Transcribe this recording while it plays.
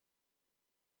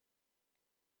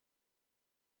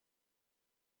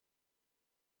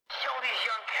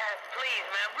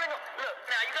man. Look,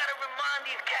 now you gotta remind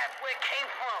these cats where it came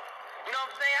from. You know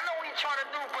what I'm saying? I know what you're trying to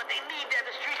do, but they need that.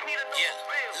 The streets need to know the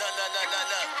real. Look. You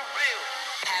the real.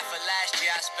 Half of last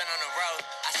year I spent on the road.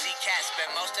 I see cats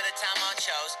spend most of the time on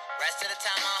shows, rest of the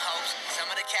time on hopes, some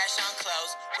of the cash on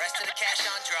clothes, rest of the cash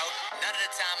on dro, none of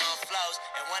the time on flows,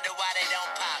 and wonder why they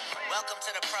don't pop. Welcome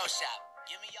to the pro shop.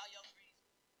 Give me all your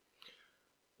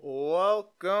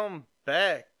Welcome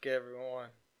back,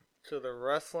 everyone, to the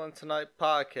Wrestling Tonight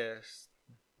podcast.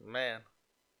 Man,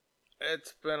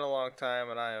 it's been a long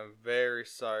time, and I am very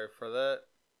sorry for that.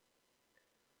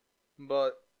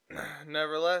 But,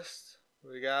 nevertheless,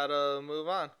 we gotta move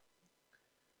on.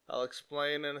 I'll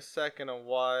explain in a second on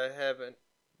why I haven't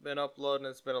been uploading.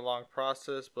 It's been a long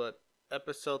process, but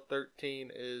episode 13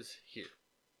 is here.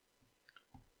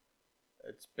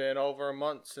 It's been over a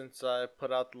month since I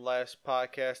put out the last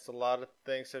podcast. A lot of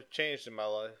things have changed in my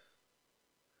life.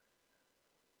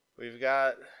 We've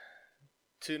got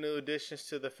 2 new additions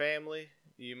to the family.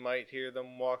 You might hear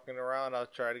them walking around. I'll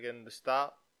try to get them to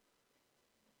stop.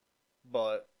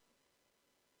 But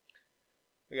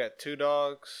we got 2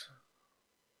 dogs,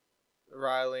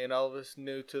 Riley and Elvis,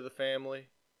 new to the family.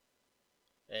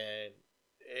 And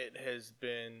it has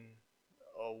been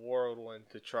a whirlwind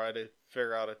to try to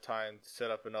figure out a time to set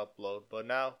up and upload. But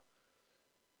now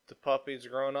the puppies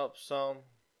grown up some.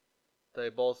 They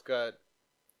both got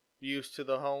used to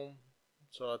the home.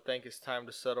 So I think it's time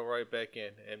to settle right back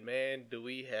in. And man, do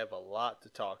we have a lot to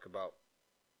talk about.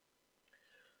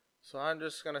 So I'm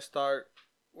just going to start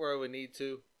where we need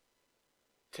to.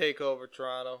 Take over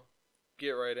Toronto.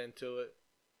 Get right into it.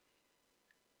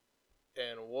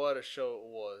 And what a show it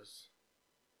was.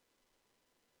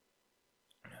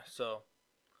 So,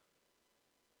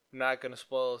 I'm not going to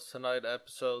spoil tonight's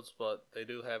episodes, but they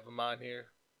do have them on here.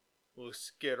 We'll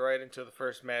get right into the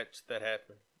first match that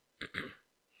happened.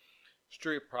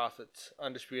 Street Profits,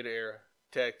 Undisputed Era,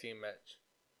 Tag Team Match.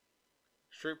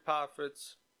 Street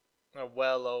Profits are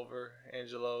well over.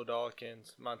 Angelo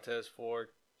Dawkins, Montez Ford,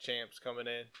 champs coming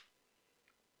in.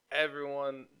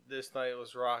 Everyone this night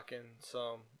was rocking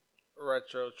some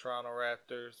retro Toronto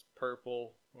Raptors,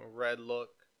 purple, red look.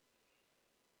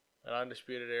 An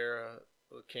Undisputed Era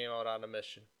came out on a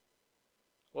mission.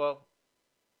 Well,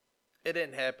 it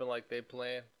didn't happen like they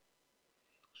planned.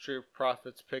 Street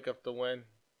Profits pick up the win.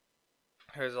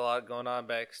 There's a lot going on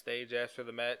backstage after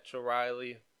the match.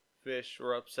 O'Reilly, Fish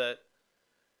were upset,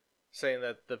 saying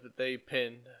that they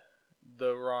pinned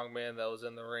the wrong man that was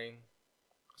in the ring.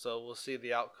 So we'll see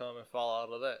the outcome and fallout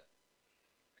of that.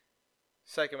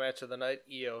 Second match of the night,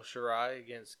 Io Shirai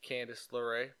against Candice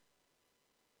LeRae,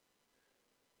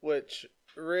 which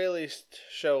really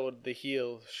showed the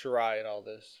heel Shirai in all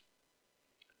this.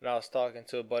 And I was talking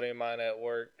to a buddy of mine at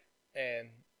work, and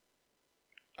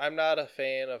I'm not a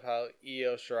fan of how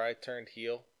Io Shirai turned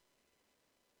heel,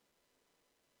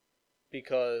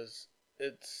 because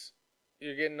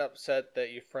you're getting upset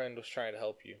that your friend was trying to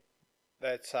help you.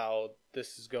 That's how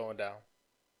this is going down.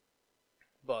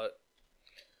 But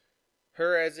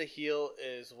her as a heel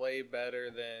is way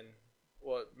better than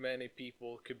what many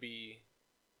people could be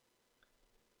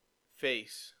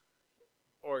face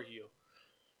or heel.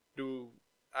 Do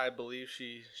I believe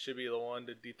she should be the one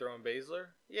to dethrone Baszler?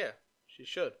 Yeah, she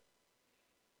should.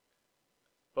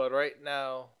 But right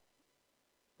now,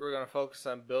 we're going to focus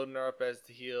on building her up as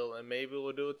the heel, and maybe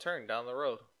we'll do a turn down the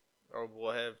road. Or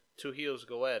we'll have 2 heels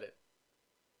go at it.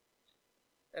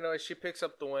 Anyway, she picks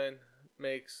up the win,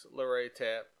 makes LeRae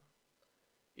tap.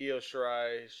 Io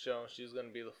Shirai has shown she's going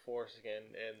to be the force again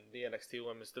in the NXT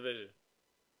Women's Division.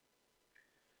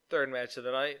 Third match of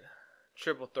the night,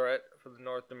 triple threat for the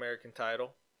North American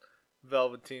title.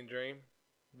 Velveteen Dream,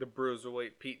 the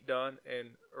Bruiserweight Pete Dunne,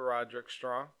 and Roderick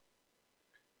Strong.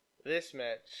 This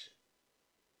match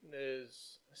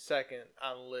is second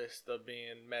on the list of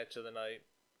being match of the night.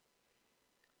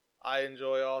 I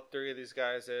enjoy all 3 of these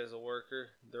guys as a worker.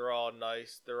 They're all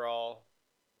nice. They're all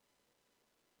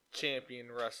champion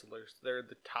wrestlers. They're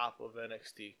the top of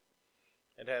NXT.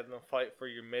 And having them fight for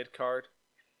your mid-card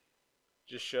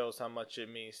just shows how much it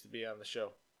means to be on the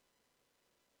show.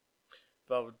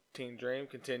 Velveteen Dream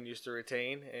continues to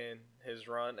retain in his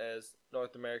run as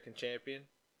North American Champion.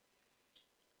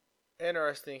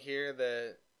 Interesting here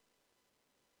that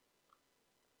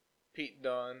Pete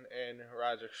Dunne and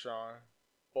Roderick Strong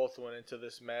both went into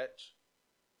this match.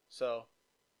 So,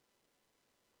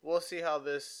 we'll see how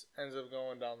this ends up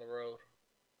going down the road.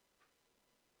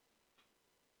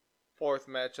 Fourth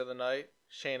match of the night,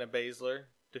 Shayna Baszler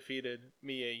defeated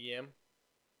Mia Yim.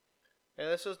 And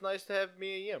this was nice to have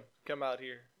Mia Yim come out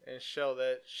here and show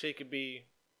that she could be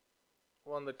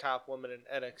one of the top women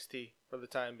in NXT for the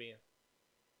time being.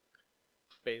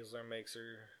 Baszler makes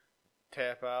her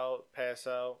tap out, pass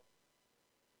out.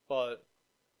 But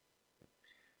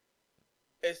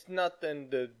it's nothing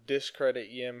to discredit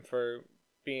Yim for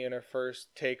being her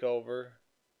first takeover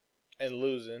and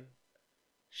losing.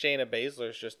 Shayna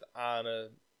Baszler's just on a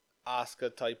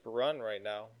Asuka type run right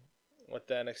now with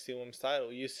the NXT Women's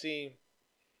title. You see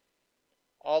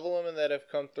all the women that have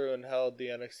come through and held the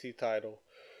NXT title,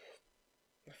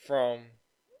 from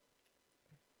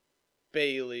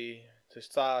Bayley to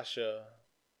Sasha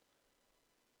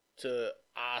to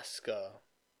Asuka,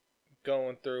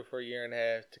 going through for a year and a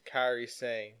half, to Kairi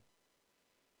Sane,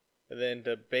 and then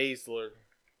to Baszler,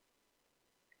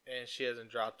 and she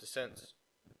hasn't dropped it since.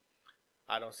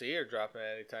 I don't see her dropping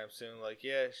it anytime soon. Like,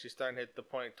 yeah, she's starting to hit the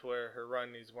point to where her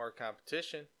run needs more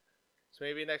competition. So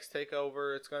maybe next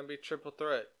takeover it's going to be triple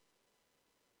threat.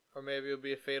 Or maybe it'll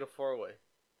be a fatal 4-way.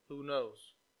 Who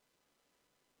knows?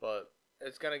 But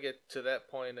it's going to get to that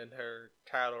point in her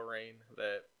title reign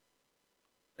that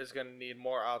is going to need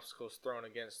more obstacles thrown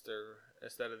against her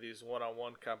instead of these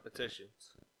one-on-one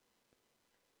competitions.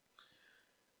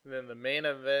 And then the main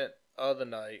event of the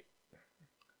night,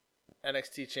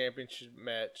 NXT Championship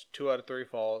match, 2 out of 3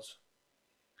 falls.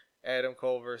 Adam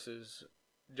Cole versus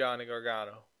Johnny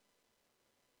Gargano.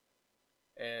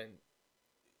 And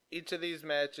each of these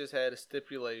matches had a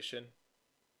stipulation.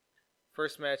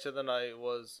 First match of the night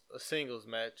was a singles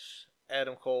match.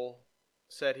 Adam Cole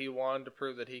said he wanted to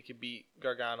prove that he could beat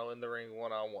Gargano in the ring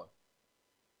one-on-one.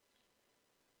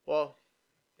 Well,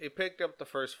 he picked up the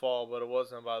first fall, but it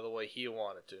wasn't by the way he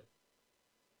wanted to.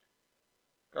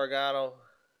 Gargano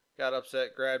got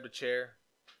upset, grabbed a chair,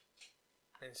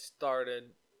 and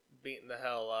started beating the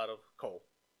hell out of Cole.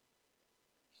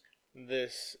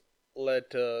 This led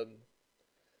to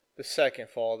the second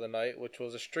fall of the night, which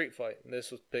was a street fight. And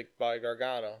this was picked by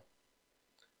Gargano.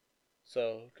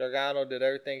 So Gargano did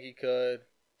everything he could,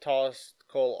 tossed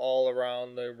Cole all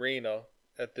around the arena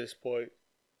at this point,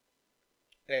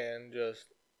 and just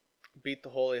beat the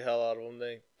holy hell out of him.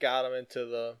 They got him into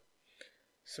the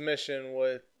submission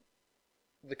with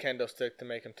the kendo stick to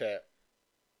make him tap.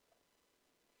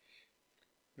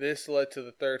 This led to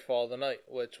the third fall of the night,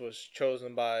 which was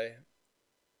chosen by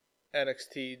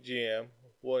NXT GM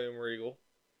William Regal.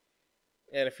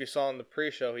 And if you saw in the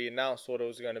pre-show, he announced what it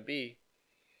was going to be.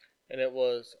 And it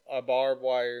was a barbed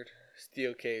wired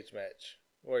steel cage match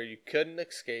where you couldn't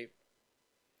escape,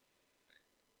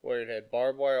 where it had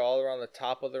barbed wire all around the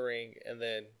top of the ring, and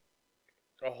then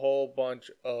a whole bunch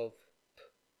of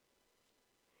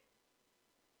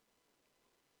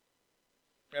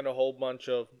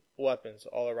weapons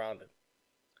all around it.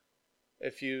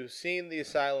 If you've seen the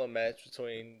Asylum match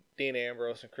between Dean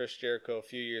Ambrose and Chris Jericho a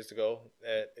few years ago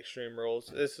at Extreme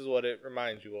Rules, this is what it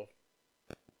reminds you of.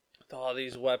 With all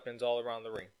these weapons all around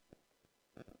the ring.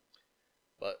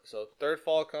 But, so third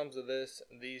fall comes to this,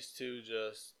 and these two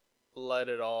just let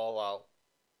it all out.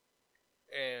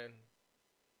 And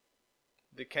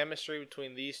the chemistry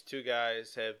between these two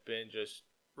guys have been just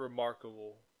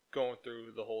remarkable going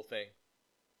through the whole thing.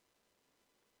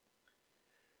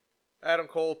 Adam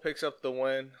Cole picks up the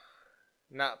win,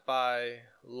 not by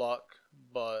luck,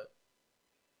 but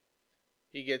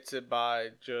he gets it by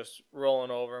just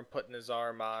rolling over and putting his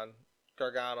arm on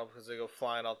Gargano because they go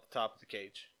flying off the top of the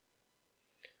cage.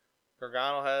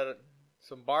 Gargano had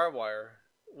some barbed wire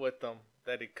with him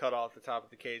that he cut off the top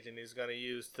of the cage, and he's going to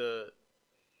use to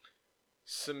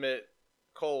submit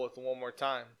Cole with one more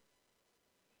time.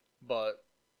 But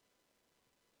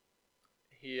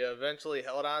he eventually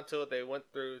held on to it. They went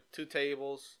through 2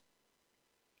 tables.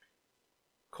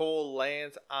 Cole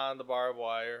lands on the barbed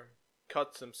wire,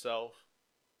 cuts himself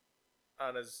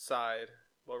on his side,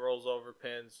 but rolls over,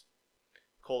 pins.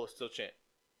 Cole is still champ.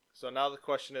 So now the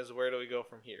question is, where do we go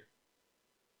from here?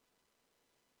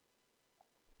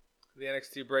 The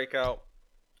NXT Breakout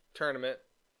Tournament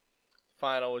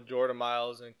final with Jordan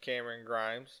Miles and Cameron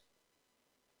Grimes.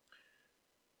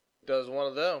 Does one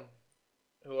of them,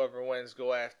 whoever wins,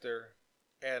 go after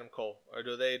Adam Cole? Or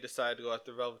do they decide to go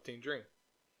after Velveteen Dream?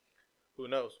 Who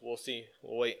knows? We'll see.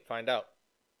 We'll wait and find out.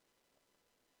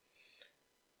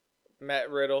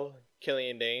 Matt Riddle,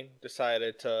 Killian Dane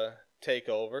decided to take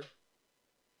over.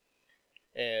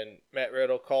 And Matt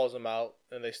Riddle calls him out,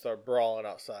 and they start brawling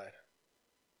outside.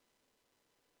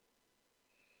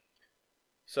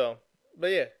 So,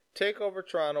 but yeah, TakeOver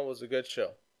Toronto was a good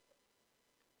show.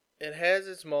 It has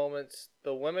its moments.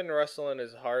 The women wrestling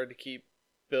is hard to keep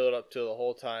build up to the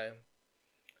whole time.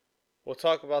 We'll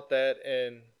talk about that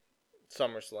in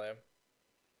SummerSlam.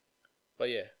 But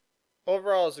yeah,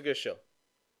 overall it's a good show.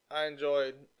 I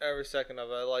enjoyed every second of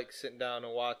it. I like sitting down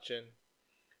and watching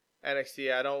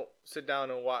NXT, I don't sit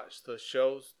down and watch the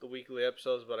shows, the weekly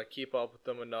episodes, but I keep up with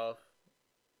them enough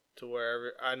to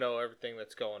where I know everything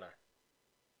that's going on.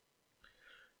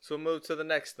 So we'll move to the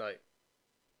next night.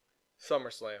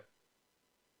 SummerSlam.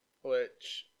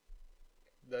 Which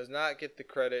does not get the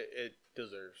credit it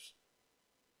deserves.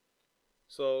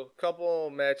 So a couple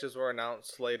matches were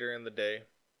announced later in the day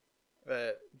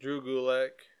that Drew Gulak,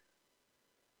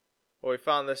 we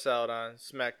found this out on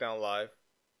SmackDown Live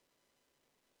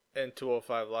and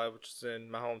 205 Live, which is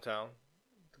in my hometown,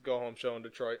 the Go Home show in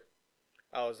Detroit.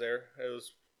 I was there. It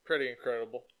was pretty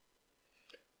incredible.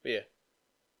 But yeah.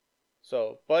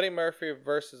 So Buddy Murphy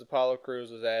versus Apollo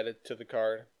Crews was added to the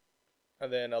card.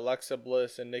 And then Alexa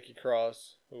Bliss and Nikki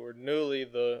Cross, who were newly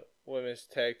the women's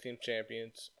tag team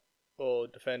champions, will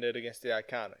defend it against the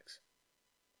Iconics.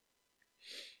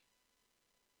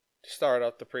 To start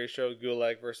off the pre-show,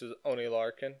 Gulak versus Oney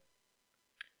Larkin.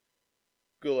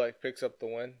 Gulak picks up the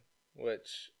win,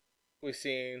 which we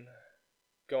seen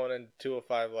going into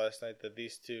 205 last night that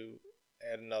these two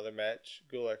had another match.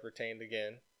 Gulak retained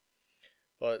again,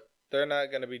 but they're not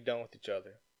going to be done with each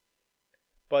other.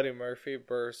 Buddy Murphy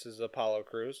versus Apollo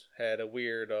Crews had a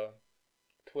weird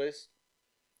twist,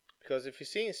 because if you've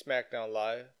seen SmackDown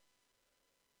Live,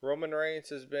 Roman Reigns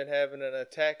has been having an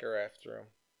attacker after him.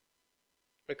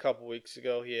 A couple weeks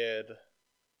ago, he had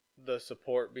the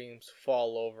support beams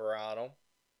fall over on him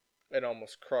and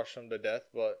almost crush him to death,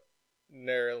 but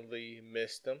narrowly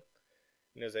missed him,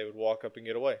 and as they would walk up and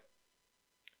get away.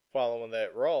 Following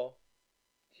that Raw,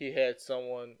 he had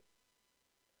someone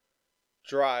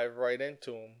drive right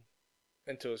into him,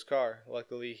 into his car.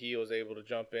 Luckily, he was able to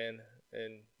jump in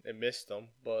and missed him,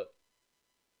 but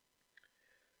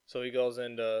so he goes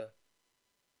into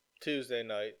Tuesday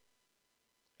night,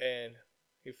 and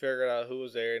he figured out who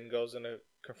was there and goes in and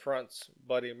confronts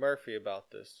Buddy Murphy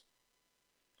about this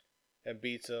and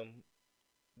beats him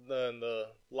in the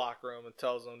locker room and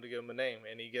tells him to give him a name,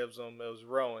 and he gives him, it was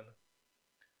Rowan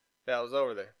that was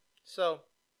over there. So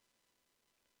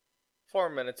 4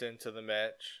 minutes into the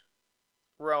match,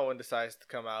 Rowan decides to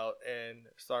come out and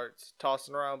starts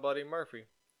tossing around Buddy Murphy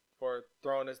for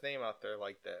throwing his name out there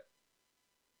like that.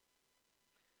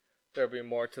 There'll be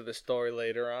more to the story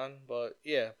later on, but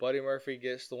yeah, Buddy Murphy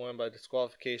gets the win by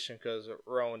disqualification because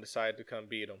Rowan decided to come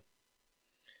beat him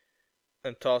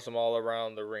and toss him all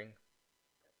around the ring.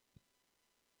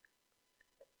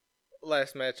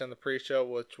 Last match on the pre-show,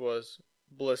 which was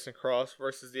Bliss and Cross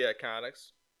versus the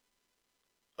Iconics.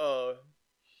 For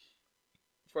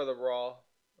the Raw,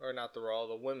 or not the Raw,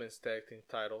 the women's tag team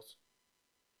titles.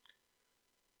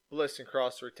 Bliss and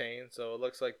Cross retain, so it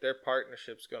looks like their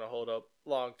partnership's going to hold up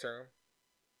long term.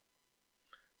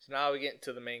 So now we get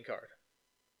into the main card.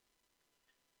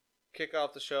 Kick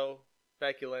off the show,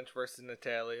 Becky Lynch versus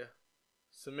Natalya.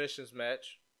 Submissions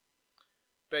match.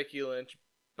 Becky Lynch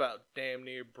about damn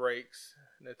near breaks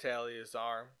Natalya's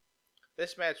arm.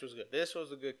 This match was good. This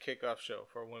was a good kickoff show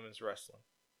for women's wrestling.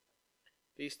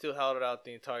 These two held it out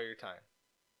the entire time.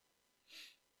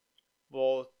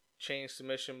 Both changed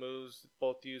submission moves.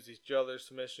 Both used each other's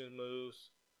submission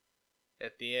moves.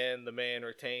 At the end, the man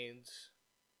retains.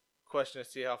 Question to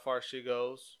see how far she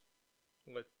goes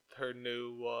with her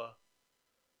new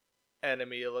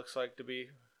enemy, it looks like to be,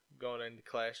 going into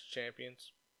Clash of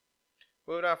Champions.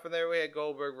 Moving on from there, we had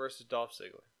Goldberg versus Dolph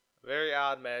Ziggler. A very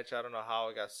odd match. I don't know how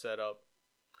it got set up.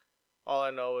 All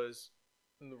I know is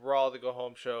in the Raw to Go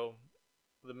Home show,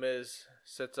 The Miz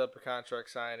sets up a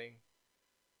contract signing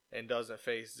and doesn't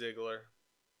face Ziggler.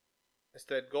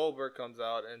 Instead, Goldberg comes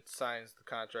out and signs the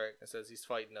contract and says he's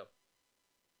fighting him.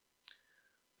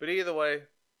 But either way,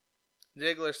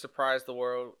 Ziggler surprised the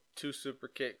world. 2 super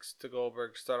kicks to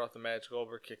Goldberg to start off the match.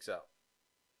 Goldberg kicks out.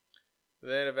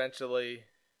 Then eventually,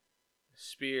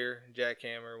 spear,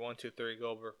 jackhammer, 1, 2, 3,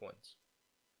 Goldberg wins.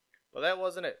 But that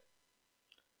wasn't it.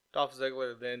 Dolph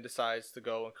Ziggler then decides to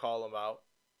go and call him out.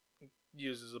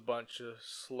 Uses a bunch of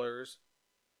slurs.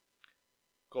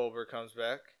 Goldberg comes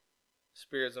back,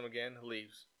 spears him again,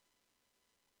 leaves.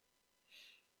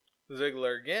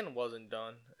 Ziggler again wasn't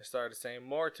done and started saying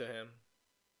more to him.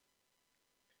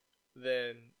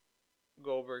 Then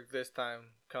Goldberg this time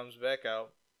comes back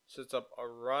out, sets up a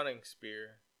running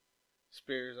spear,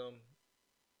 spears him,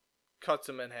 cuts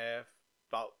him in half,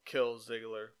 about kills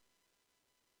Ziggler.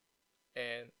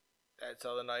 And that's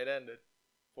how the night ended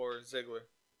for Ziggler.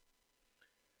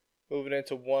 Moving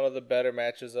into one of the better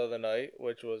matches of the night,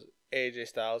 which was AJ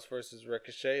Styles versus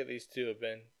Ricochet. These two have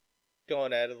been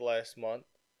going at it the last month.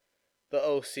 The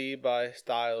OC by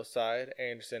Styles' side,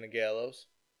 Anderson and Gallows.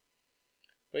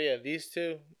 But yeah, these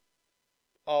two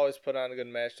always put on a good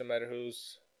match no matter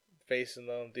who's facing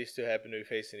them. These two happen to be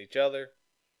facing each other.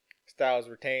 Styles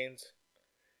retains.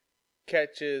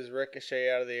 Catches Ricochet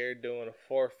out of the air doing a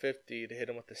 450 to hit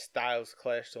him with the Styles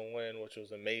Clash to win, which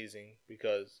was amazing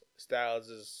because Styles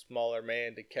is a smaller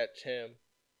man to catch him.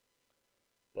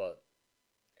 But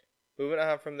moving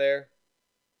on from there,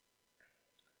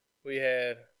 we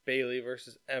had Bayley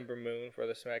versus Ember Moon for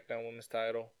the SmackDown Women's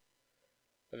title.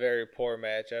 A very poor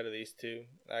match out of these two.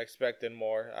 I expected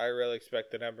more. I really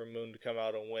expected Ember Moon to come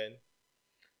out and win.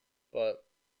 But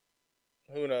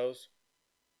who knows?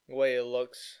 The way it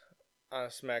looks on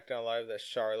SmackDown Live, that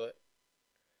Charlotte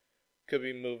could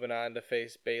be moving on to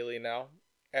face Bayley now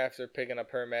after picking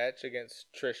up her match against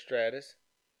Trish Stratus,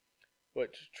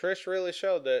 which Trish really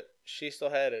showed that she still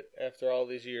had it after all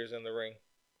these years in the ring.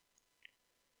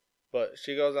 But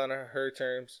she goes on her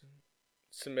terms,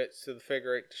 submits to the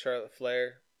figure eight to Charlotte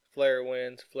Flair. Flair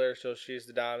wins. Flair shows she's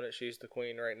the dominant, she's the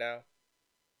queen right now.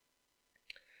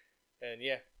 And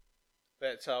yeah,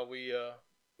 that's how we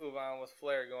move on with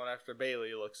Flair going after Bayley,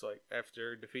 it looks like,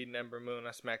 after defeating Ember Moon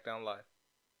on SmackDown Live.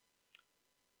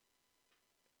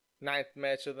 9th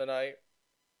match of the night,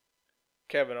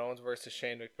 Kevin Owens versus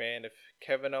Shane McMahon. If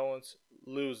Kevin Owens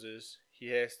loses, he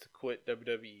has to quit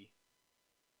WWE.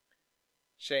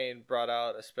 Shane brought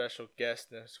out a special guest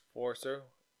enforcer,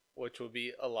 which will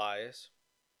be Elias,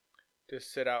 to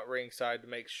sit out ringside to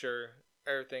make sure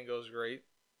everything goes great.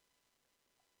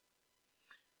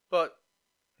 But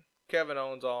Kevin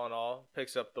Owens, all in all,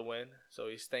 picks up the win, so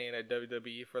he's staying at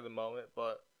WWE for the moment,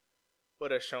 but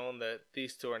would have shown that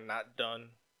these two are not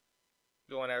done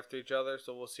going after each other,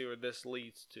 so we'll see where this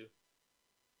leads to.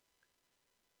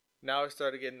 Now we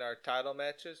started getting our title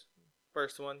matches.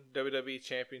 First one, WWE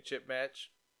Championship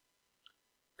match.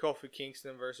 Kofi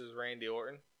Kingston versus Randy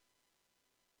Orton.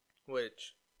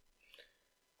 Which,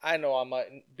 I know I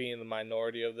might be in the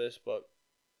minority of this, but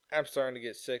I'm starting to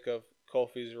get sick of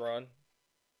Kofi's run.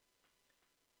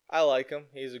 I like him.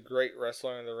 He's a great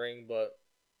wrestler in the ring, but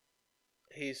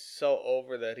he's so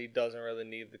over that he doesn't really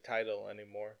need the title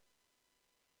anymore.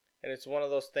 And it's one of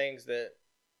those things that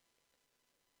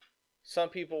some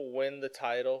people win the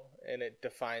title and it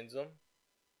defines them,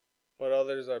 but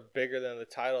others are bigger than the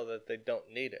title that they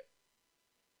don't need it.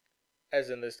 As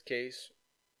in this case,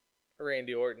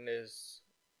 Randy Orton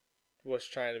was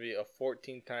trying to be a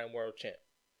 14-time world champ.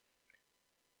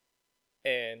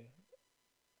 And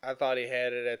I thought he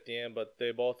had it at the end, but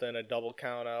they both in a double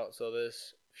count out, so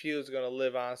this feud's going to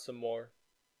live on some more.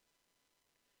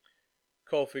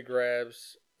 Kofi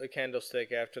grabs the kendo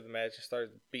stick after the match and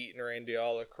starts beating Randy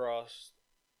all across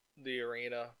the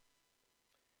arena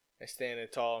and standing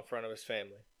tall in front of his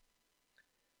family.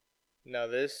 Now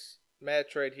this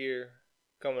match right here,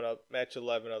 coming up, match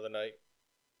 11 of the night,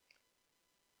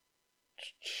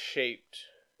 shaped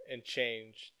and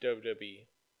changed WWE.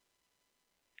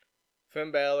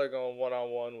 Finn Balor going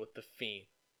one-on-one with The Fiend,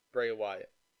 Bray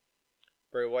Wyatt.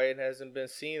 Bray Wyatt hasn't been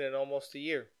seen in almost a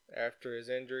year after his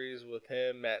injuries with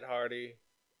him, Matt Hardy,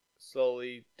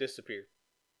 slowly disappeared.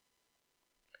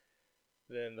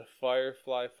 Then the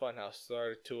Firefly Funhouse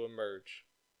started to emerge.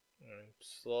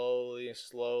 Slowly, and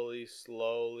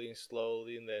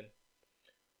then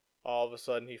all of a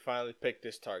sudden he finally picked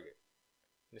his target.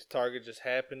 His target just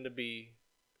happened to be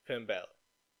Finn Balor.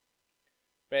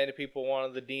 Many people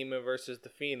wanted the Demon versus the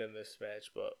Fiend in this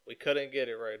match, but we couldn't get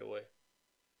it right away.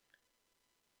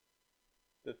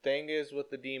 The thing is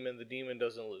with the Demon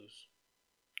doesn't lose.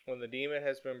 When the Demon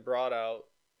has been brought out,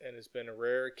 and it's been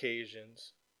rare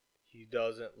occasions, he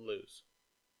doesn't lose.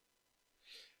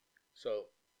 So,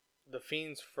 the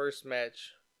Fiend's first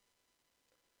match,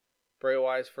 Bray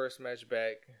Wyatt's first match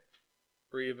back,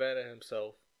 reinvented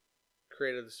himself,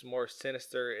 created this more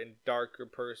sinister and darker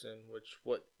person, which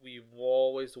what we've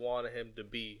always wanted him to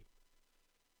be,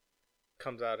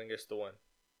 comes out and gets the win.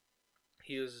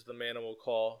 He uses the Manimal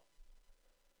Claw,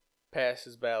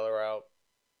 passes Balor out,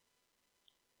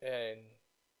 and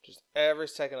just every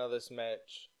second of this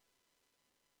match,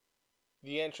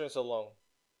 the entrance alone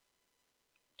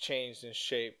changed and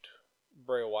shaped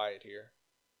Bray Wyatt here.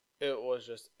 It was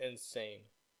just insane.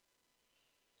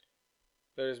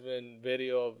 There's been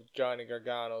video of Johnny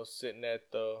Gargano sitting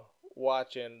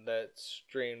watching that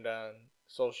streamed on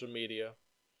social media,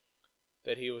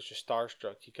 that he was just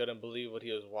starstruck. He couldn't believe what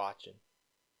he was watching.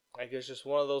 Like, it's just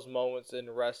one of those moments in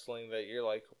wrestling that you're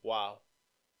like, wow.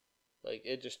 Like,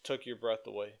 it just took your breath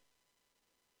away.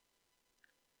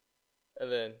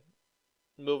 And then,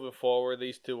 moving forward,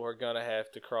 these two are going to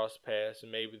have to cross paths,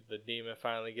 and maybe the Demon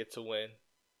finally gets a win.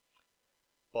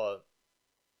 But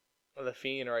the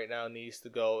Fiend right now needs to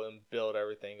go and build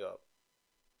everything up.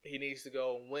 He needs to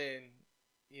go and win.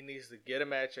 He needs to get a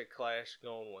match at Clash,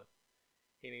 go and win.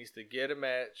 He needs to get a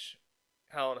match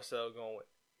Hell in a Cell going to win.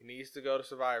 He needs to go to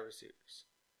Survivor Series,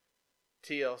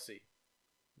 TLC,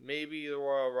 maybe the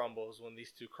Royal Rumbles when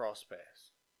these two cross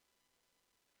paths.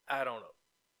 I don't know.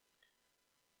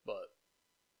 But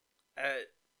at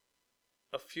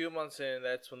a few months in,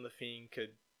 that's when The Fiend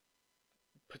could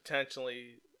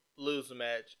potentially lose the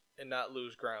match and not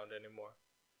lose ground anymore.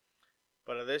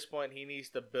 But at this point, he needs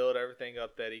to build everything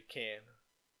up that he can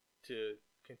to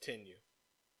continue.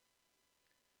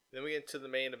 Then we get to the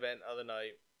main event of the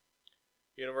night.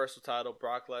 Universal title,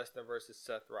 Brock Lesnar versus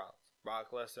Seth Rollins.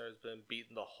 Brock Lesnar has been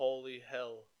beating the holy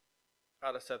hell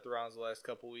out of Seth Rollins the last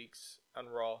couple weeks on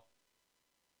Raw.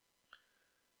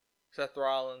 Seth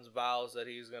Rollins vows that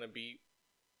he's going to beat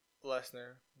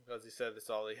Lesnar because he said that's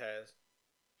all he has.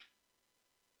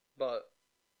 But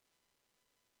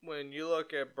when you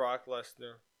look at Brock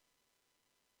Lesnar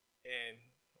and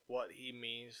what he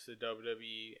means to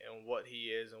WWE and what he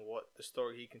is and what the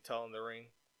story he can tell in the ring,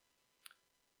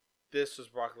 this was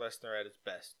Brock Lesnar at his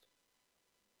best.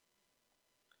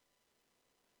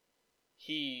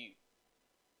 He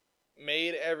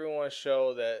made everyone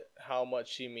show that how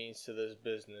much he means to this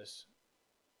business.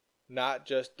 Not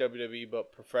just WWE,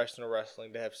 but professional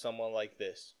wrestling, to have someone like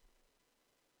this.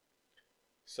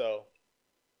 So,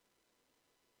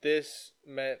 this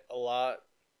meant a lot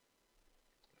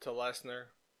to Lesnar,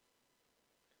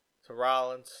 to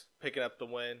Rollins, picking up the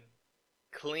win.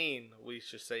 Clean, we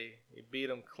should say. He beat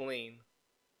him clean.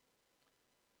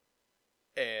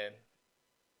 And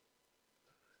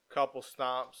couple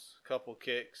stomps, couple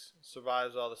kicks,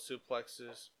 survives all the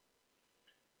suplexes.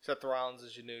 Seth Rollins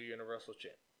is your new Universal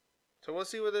Champ. So we'll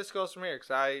see where this goes from here,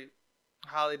 because I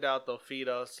highly doubt they'll feed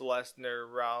us Lesnar,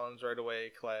 Rollins right away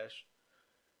at Clash.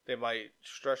 They might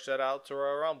stretch that out to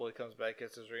Royal Rumble. He comes back,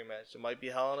 gets his rematch. It might be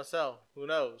Hell in a Cell. Who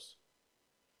knows?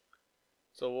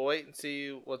 So we'll wait and see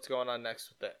what's going on next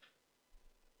with that.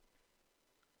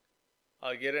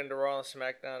 I'll get into Raw and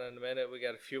SmackDown in a minute. We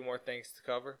got a few more things to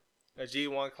cover. A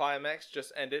G1 Climax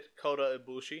just ended. Kota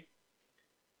Ibushi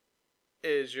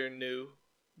is your new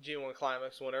G1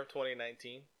 Climax winner of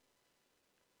 2019,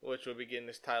 which will be getting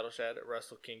his title shot at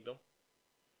Wrestle Kingdom.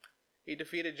 He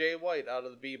defeated Jay White out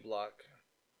of the B block,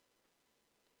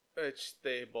 which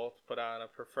they both put on a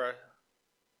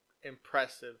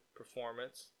impressive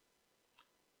performance.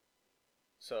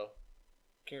 So,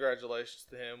 congratulations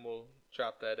to him. We'll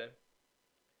drop that in.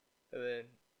 And then,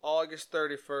 August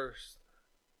 31st,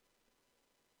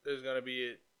 there's going to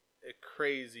be a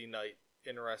crazy night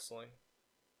in wrestling.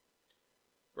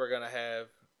 We're going to have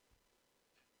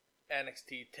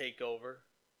NXT TakeOver,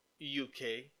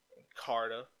 UK,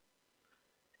 Cardiff,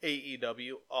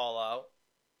 AEW, All Out.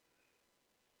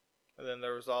 And then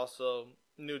there was also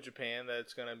New Japan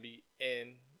that's going to be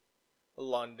in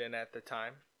London at the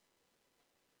time.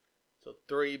 So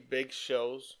 3 big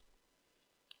shows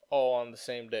all on the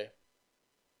same day.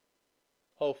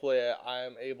 Hopefully I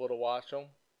am able to watch them.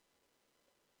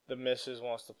 The missus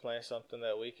wants to plan something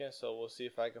that weekend, so we'll see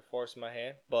if I can force my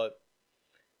hand. But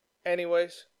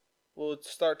anyways, we'll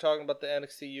start talking about the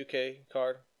NXT UK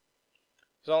card.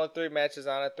 There's only 3 matches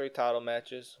on it, 3 title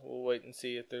matches. We'll wait and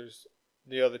see if there's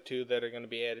the other 2 that are going to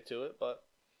be added to it. But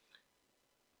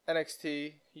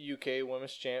NXT UK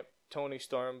Women's Champ Toni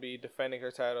Storm be defending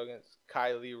her title against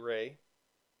Kylie Ray.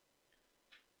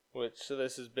 So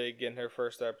this is big, getting her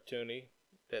first opportunity.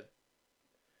 That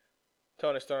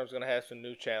Toni Storm's going to have some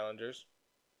new challengers.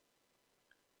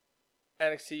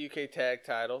 NXT UK Tag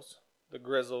Titles. The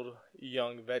Grizzled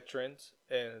Young Veterans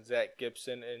and Zach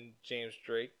Gibson and James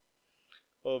Drake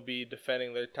will be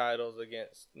defending their titles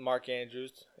against Mark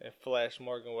Andrews and Flash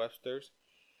Morgan Webster's.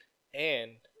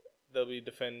 And they'll be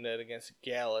defending it against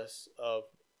Gallus of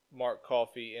Mark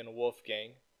Coffey and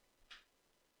Wolfgang.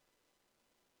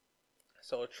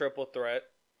 So a triple threat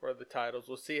for the titles.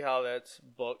 We'll see how that's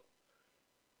booked.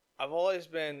 I've always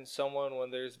been someone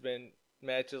when there's been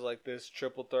matches like this,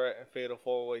 triple threat and fatal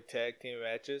 4-way tag team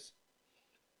matches,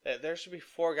 that there should be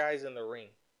 4 guys in the ring.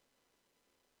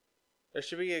 There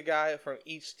should be a guy from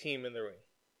each team in the ring.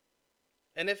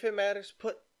 And if it matters,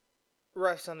 put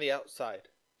refs on the outside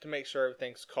to make sure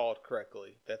everything's called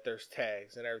correctly, that there's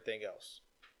tags and everything else.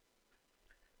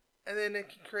 And then it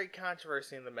can create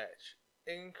controversy in the match.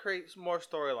 It can create more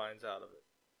storylines out of it.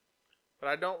 But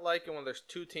I don't like it when there's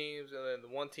 2 teams and then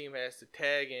the one team has to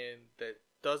tag in that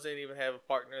doesn't even have a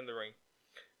partner in the ring.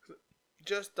 It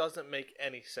just doesn't make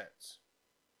any sense.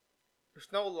 There's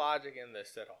no logic in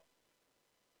this at all.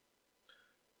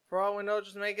 For all we know,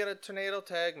 just make it a tornado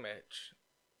tag match.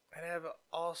 And have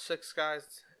all 6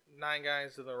 guys, 9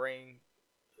 guys in the ring.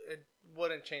 It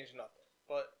wouldn't change nothing.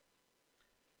 But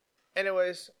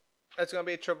anyways, it's going to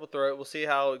be a triple threat. We'll see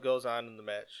how it goes on in the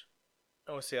match.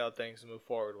 and we'll see how things move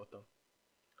forward with them.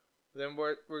 Then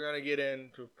we're going to get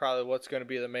into probably what's going to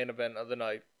be the main event of the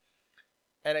night.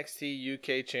 NXT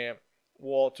UK champ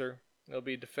Walter will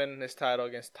be defending his title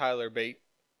against Tyler Bate.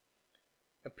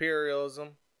 Imperialism,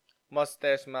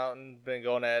 Mustache Mountain, been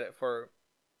going at it for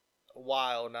a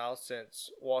while now since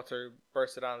Walter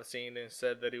bursted on the scene and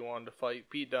said that he wanted to fight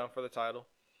Pete Dunne for the title.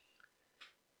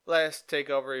 Last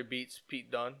takeover, he beats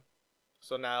Pete Dunne.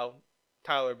 So now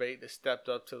Tyler Bate has stepped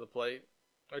up to the plate.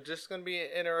 It's just going to be an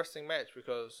interesting match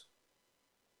because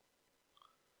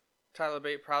Tyler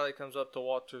Bate probably comes up to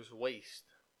Walter's waist.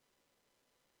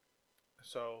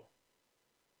 So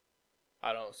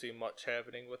I don't see much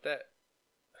happening with that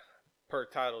per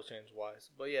title change wise.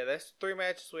 But yeah, that's 3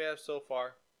 matches we have so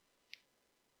far.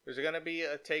 There's going to be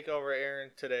a takeover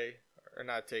airing today. Or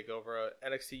not takeover,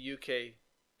 NXT UK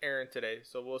airing today.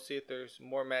 So we'll see if there's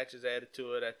more matches added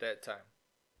to it at that time.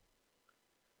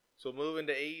 So moving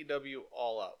to AEW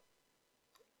All Out.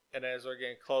 And as we're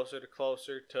getting closer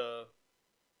to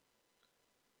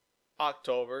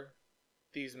October,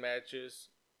 these matches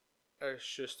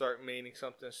should start meaning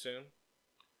something soon.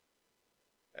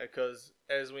 Because,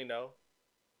 as we know,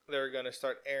 they're going to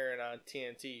start airing on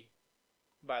TNT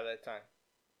by that time.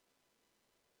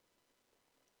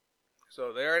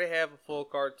 So they already have a full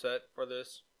card set for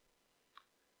this.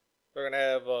 They're going to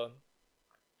have a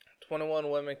 21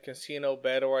 Women Casino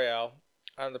Battle Royale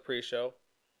on the pre-show.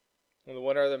 And the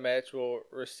winner of the match will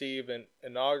receive an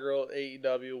inaugural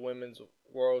AEW Women's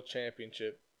World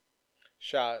Championship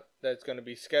shot that's going to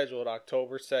be scheduled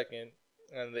October 2nd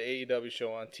on the AEW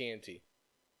show on TNT.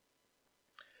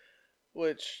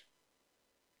 Which,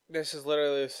 this is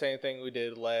literally the same thing we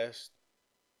did last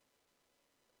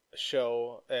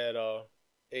show at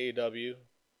AEW,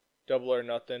 Double or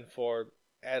Nothing for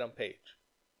Adam Page.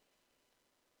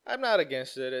 I'm not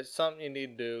against it. It's something you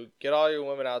need to do. Get all your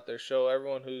women out there. Show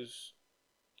everyone whose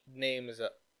name is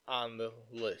on the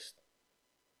list.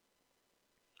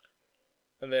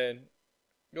 And then,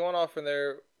 going off from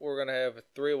there, we're going to have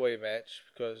a 3-way match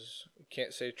because you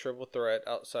can't say triple threat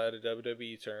outside of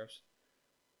WWE terms.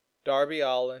 Darby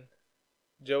Allin,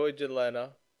 Joey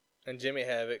Janela, and Jimmy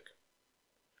Havoc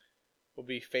will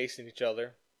be facing each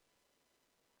other.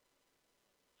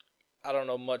 I don't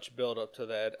know much build up to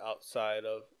that outside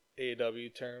of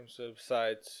AEW terms,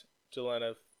 besides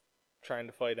Janela trying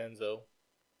to fight Enzo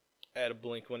at a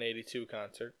Blink-182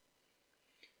 concert.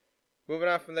 Moving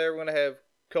on from there, we're going to have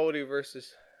Cody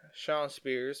versus Shawn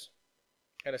Spears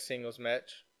in a singles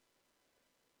match.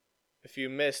 If you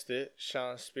missed it,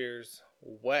 Shawn Spears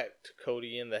whacked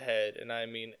Cody in the head, and I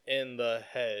mean in the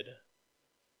head,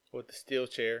 with the steel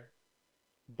chair,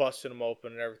 busting him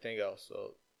open and everything else.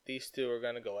 So these two are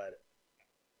going to go at it.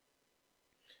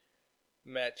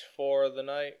 Match 4 of the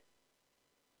night,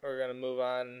 we're going to move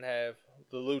on and have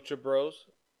the Lucha Bros,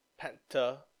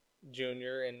 Penta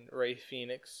Jr. and Rey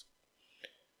Fenix,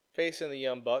 facing the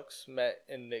Young Bucks, Matt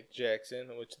and Nick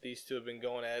Jackson, which these two have been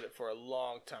going at it for a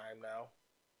long time now.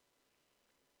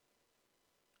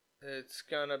 It's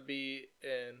going to be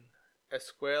in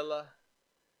Escuela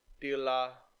de la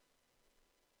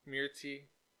Muerte,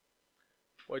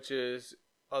 which is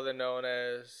other known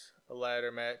as a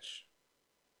ladder match.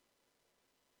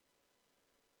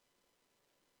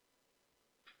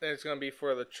 And it's going to be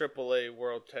for the AAA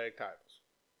World Tag Titles.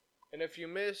 And if you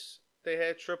miss, they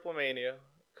had Triple Mania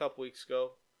a couple weeks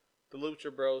ago. The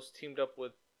Lucha Bros teamed up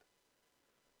with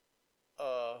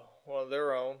one of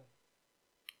their own.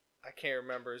 I can't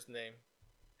remember his name.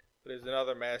 But there's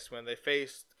another masked man. They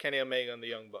faced Kenny Omega and the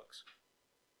Young Bucks.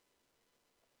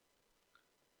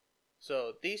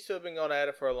 So these two have been going at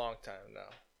it for a long time now.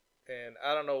 And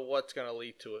I don't know what's going to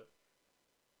lead to it.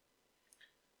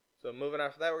 So moving on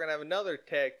from that, we're going to have another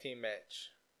tag team match.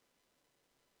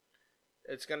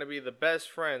 It's going to be the best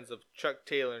friends of Chuck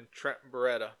Taylor and Trent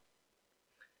Beretta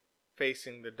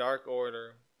facing the Dark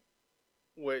Order,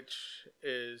 which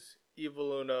is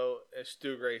Evil Uno and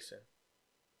Stu Grayson.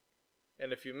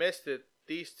 And if you missed it,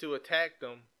 these two attacked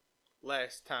them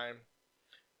last time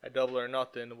at Double or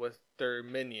Nothing with their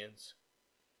minions.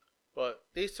 But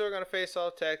these two are going to face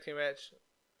off tag team match.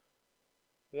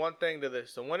 One thing to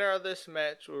this, the winner of this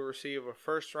match will receive a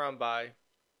first round bye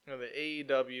in the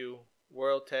AEW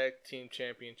World Tag Team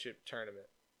Championship Tournament.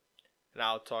 And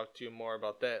I'll talk to you more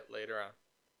about that later on.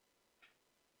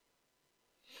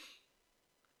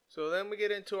 So then we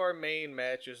get into our main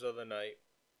matches of the night.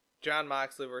 Jon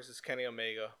Moxley versus Kenny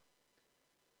Omega.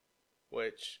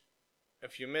 Which,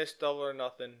 if you missed Double or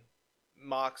Nothing,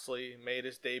 Moxley made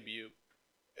his debut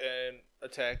and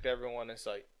attacked everyone in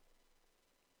sight.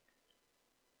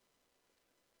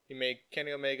 He made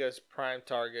Kenny Omega his prime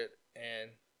target,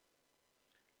 and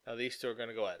Now these two are going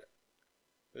to go at it.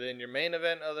 Then your main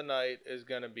event of the night is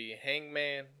going to be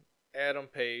Hangman Adam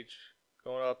Page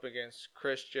going up against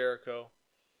Chris Jericho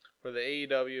for the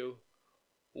AEW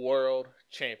World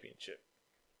Championship.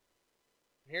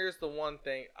 Here's the one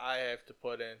thing I have to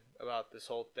put in about this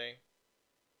whole thing.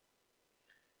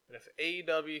 And if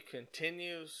AEW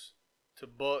continues to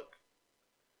book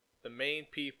the main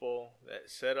people that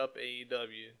set up AEW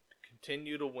to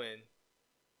continue to win,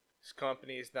 this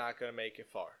company is not going to make it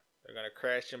far. They're going to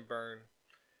crash and burn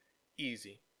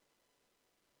easy.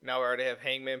 Now we already have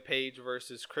Hangman Page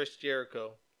versus Chris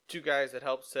Jericho, two guys that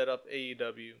helped set up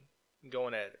AEW,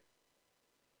 going at it.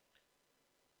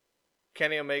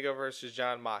 Kenny Omega versus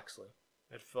Jon Moxley.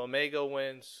 If Omega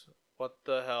wins, what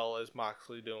the hell is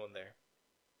Moxley doing there?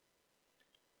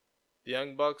 The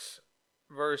Young Bucks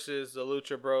versus the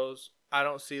Lucha Bros. I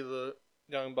don't see the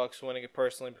Young Bucks winning it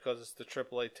personally because it's the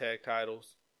AAA tag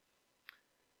titles.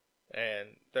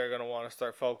 And they're going to want to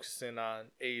start focusing on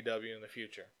AEW in the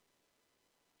future.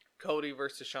 Cody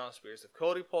versus Shawn Spears. If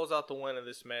Cody pulls out the win in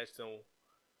this match, then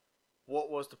what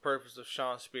was the purpose of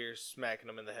Shawn Spears smacking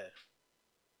him in the head?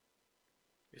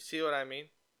 You see what I mean?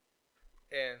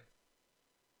 And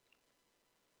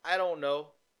I don't know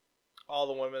all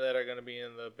the women that are going to be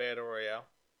in the Battle Royale.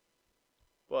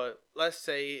 But let's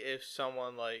say if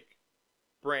someone like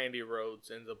Brandy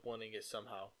Rhodes ends up winning it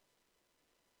somehow.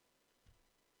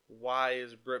 Why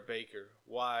is Britt Baker?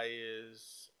 Why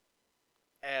is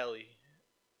Allie,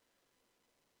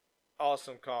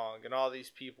 Awesome Kong, and all these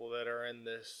people that are in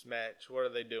this match, what are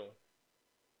they doing?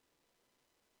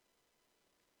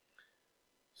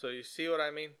 So you see what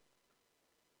I mean?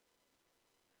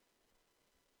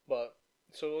 But,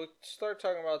 so we'll start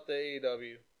talking about the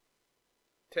AEW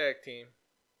tag team.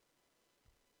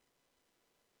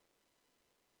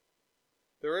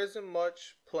 There isn't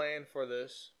much planned for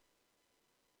this.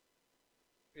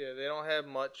 Yeah, they don't have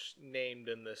much named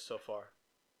in this so far.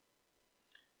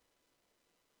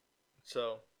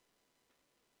 So,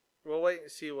 we'll wait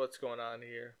and see what's going on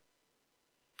here.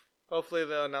 Hopefully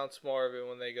they'll announce more of it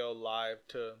when they go live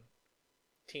to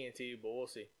TNT, but we'll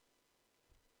see.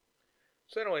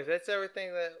 So anyways, that's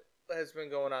everything that has been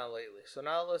going on lately. So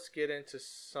now let's get into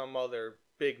some other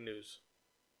big news.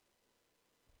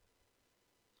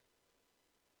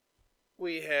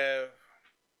 We have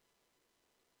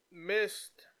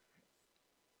missed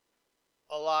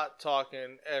a lot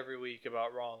talking every week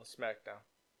about Raw and SmackDown.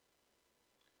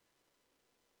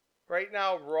 Right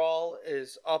now, Raw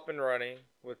is up and running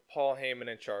with Paul Heyman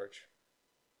in charge.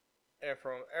 And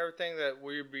from everything that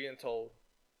we're being told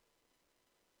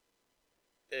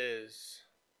is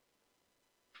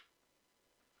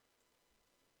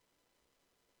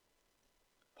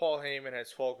Paul Heyman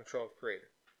has full control of creative.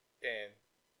 And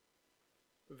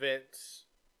Vince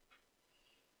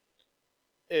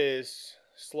is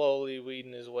slowly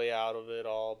weeding his way out of it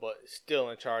all, but still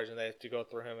in charge, and they have to go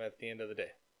through him at the end of the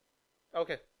day.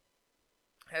 Okay.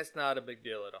 That's not a big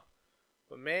deal at all.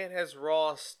 But man, has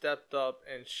Raw stepped up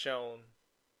and shown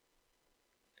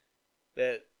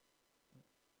that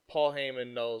Paul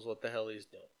Heyman knows what the hell he's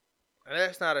doing. And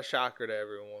that's not a shocker to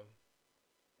everyone.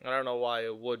 I don't know why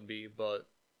it would be, but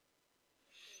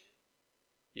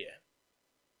yeah.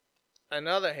 On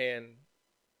the other hand,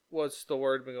 what's the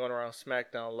word been going around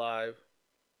SmackDown Live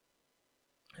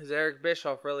is Eric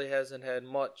Bischoff really hasn't had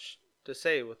much to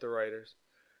say with the writers.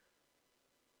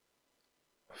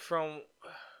 From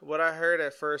what I heard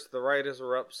at first, the writers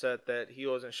were upset that he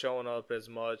wasn't showing up as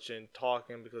much and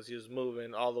talking because he was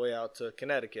moving all the way out to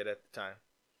Connecticut at the time.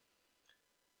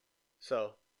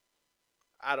 So,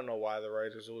 I don't know why the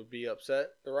writers would be upset.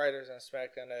 The writers on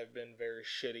SmackDown have been very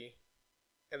shitty,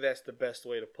 and that's the best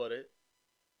way to put it.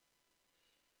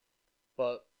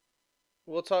 But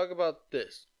we'll talk about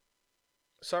this.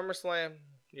 SummerSlam,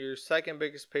 your second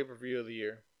biggest pay-per-view of the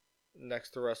year,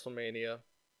 next to WrestleMania.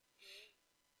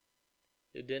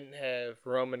 It didn't have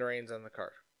Roman Reigns on the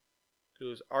card, who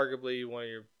was arguably one of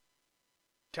your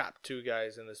top two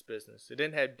guys in this business. It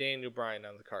didn't have Daniel Bryan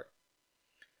on the card.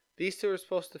 These two are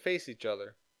supposed to face each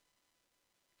other,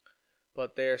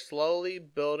 but they are slowly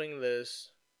building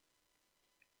this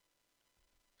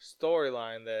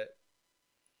storyline that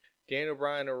Daniel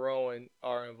Bryan and Rowan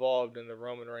are involved in the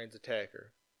Roman Reigns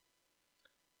attacker.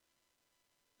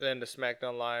 Then the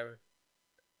SmackDown Live,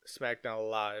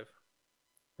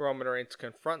 Roman Reigns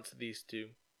confronts these two,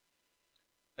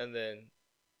 and then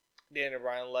Daniel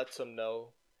Bryan lets them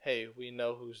know, hey, we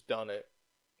know who's done it,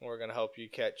 and we're going to help you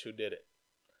catch who did it.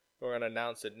 We're going to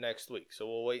announce it next week, so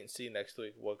we'll wait and see next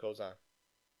week what goes on.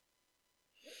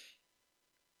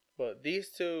 But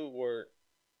these two were,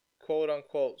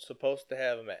 quote-unquote, supposed to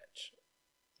have a match.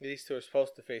 these two are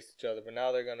supposed to face each other, but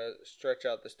now they're going to stretch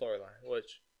out the storyline,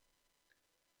 which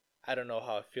I don't know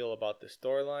how I feel about this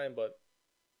storyline, but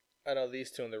I know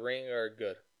these two in the ring are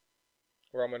good.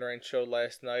 Roman Reigns showed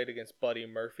last night against Buddy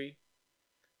Murphy,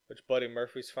 which Buddy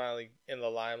Murphy's finally in the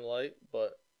limelight,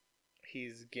 but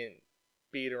he's getting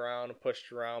beat around and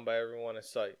pushed around by everyone in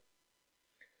sight.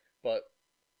 But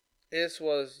this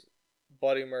was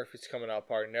Buddy Murphy's coming out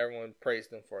party, and everyone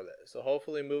praised him for that. So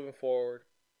hopefully moving forward,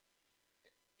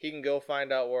 he can go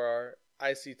find out where our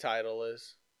IC title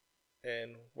is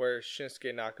and where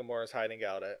Shinsuke Nakamura is hiding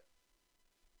out at.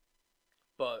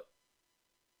 But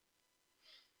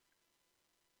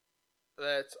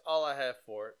that's all I have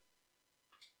for it.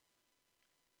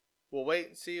 We'll wait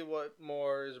and see what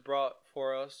more is brought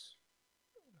for us,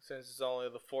 since it's only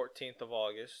the 14th of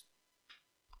August,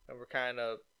 and we're kind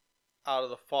of out of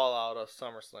the fallout of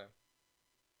SummerSlam.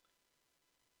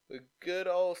 The good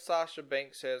old Sasha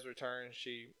Banks has returned.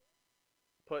 She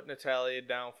put Natalya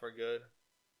down for good.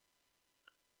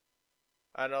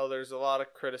 I know there's a lot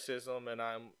of criticism, and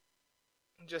I'm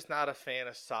just not a fan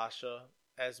of Sasha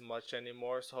as much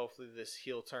anymore, so hopefully this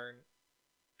heel turn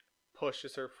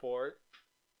pushes her forward.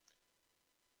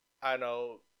 I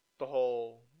know the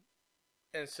whole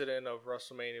incident of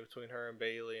WrestleMania between her and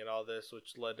Bayley and all this,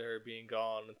 which led to her being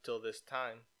gone until this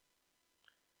time.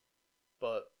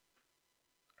 But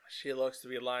she looks to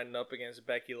be lining up against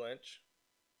Becky Lynch.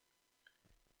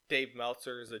 Dave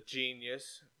Meltzer is a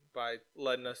genius by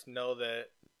letting us know that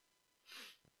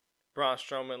Braun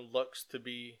Strowman looks to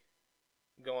be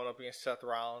going up against Seth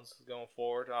Rollins going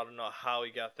forward. I don't know how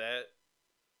he got that.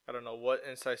 I don't know what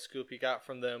inside scoop he got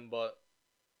from them, but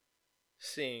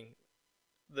seeing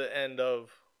the end of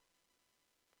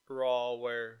Raw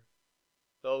where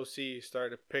the OC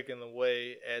started picking the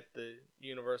way at the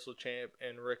Universal Champ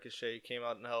and Ricochet came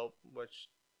out and helped, which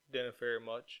didn't fare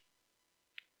much.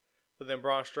 But then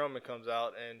Braun Strowman comes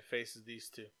out and faces these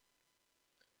two.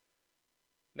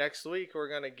 Next week we're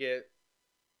going to get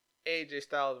AJ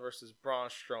Styles versus Braun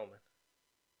Strowman.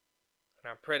 And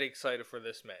I'm pretty excited for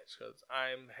this match because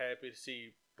I'm happy to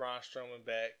see Braun Strowman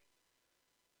back.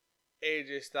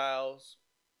 AJ Styles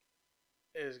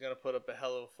is going to put up a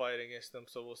hell of a fight against him,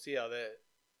 so we'll see how that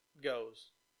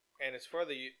goes. And it's for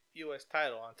the U.S.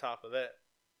 title on top of that.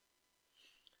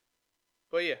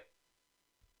 But yeah,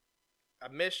 I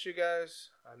missed you guys.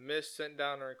 I missed sitting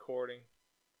down and recording.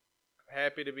 I'm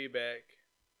happy to be back.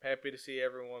 Happy to see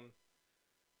everyone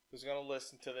who's going to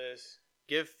listen to this.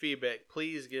 Give feedback.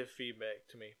 Please give feedback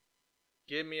to me.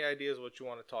 Give me ideas what you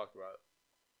want to talk about.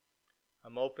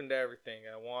 I'm open to everything.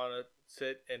 I want to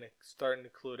sit and start to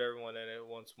include everyone in it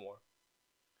once more.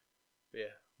 But yeah,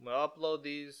 I'm going to upload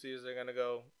these. These are going to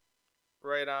go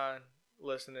right on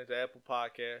listening to Apple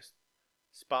Podcasts,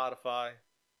 Spotify.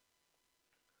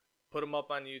 Put them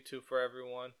up on YouTube for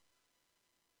everyone.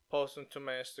 Post them to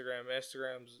my Instagram.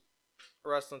 Instagram's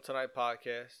Wrestling Tonight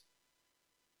Podcast.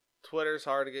 Twitter's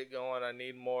hard to get going. I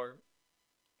need more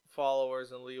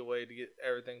followers and leeway to get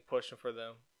everything pushing for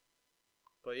them.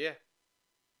 But yeah.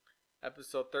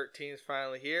 Episode 13 is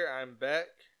finally here. I'm back.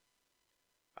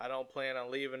 I don't plan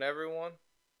on leaving everyone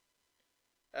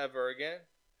ever again.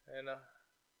 And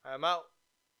I'm out.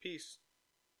 Peace.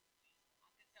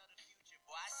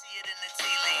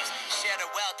 Share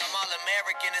the wealth, I'm all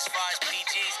American as far as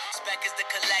PGs. Spec is the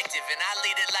collective, and I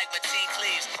lead it like my team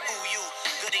Cleaves. Who you?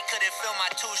 Goody couldn't fill my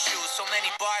two shoes. So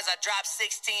many bars, I dropped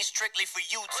 16 strictly for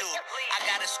YouTube. I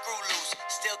got a screw loose,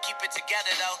 still keep it together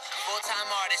though. Full-time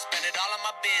artist, spend it all on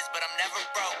my biz, but I'm never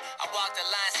broke. I walk the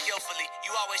line skillfully.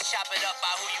 You always chop it up by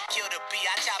who you kill to be.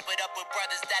 I chop it up with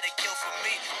brothers that'll kill for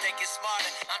me. Thinking smarter,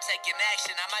 I'm taking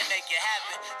action, I might make it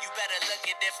happen. You better look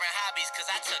at different hobbies, cause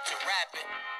I took to rapping.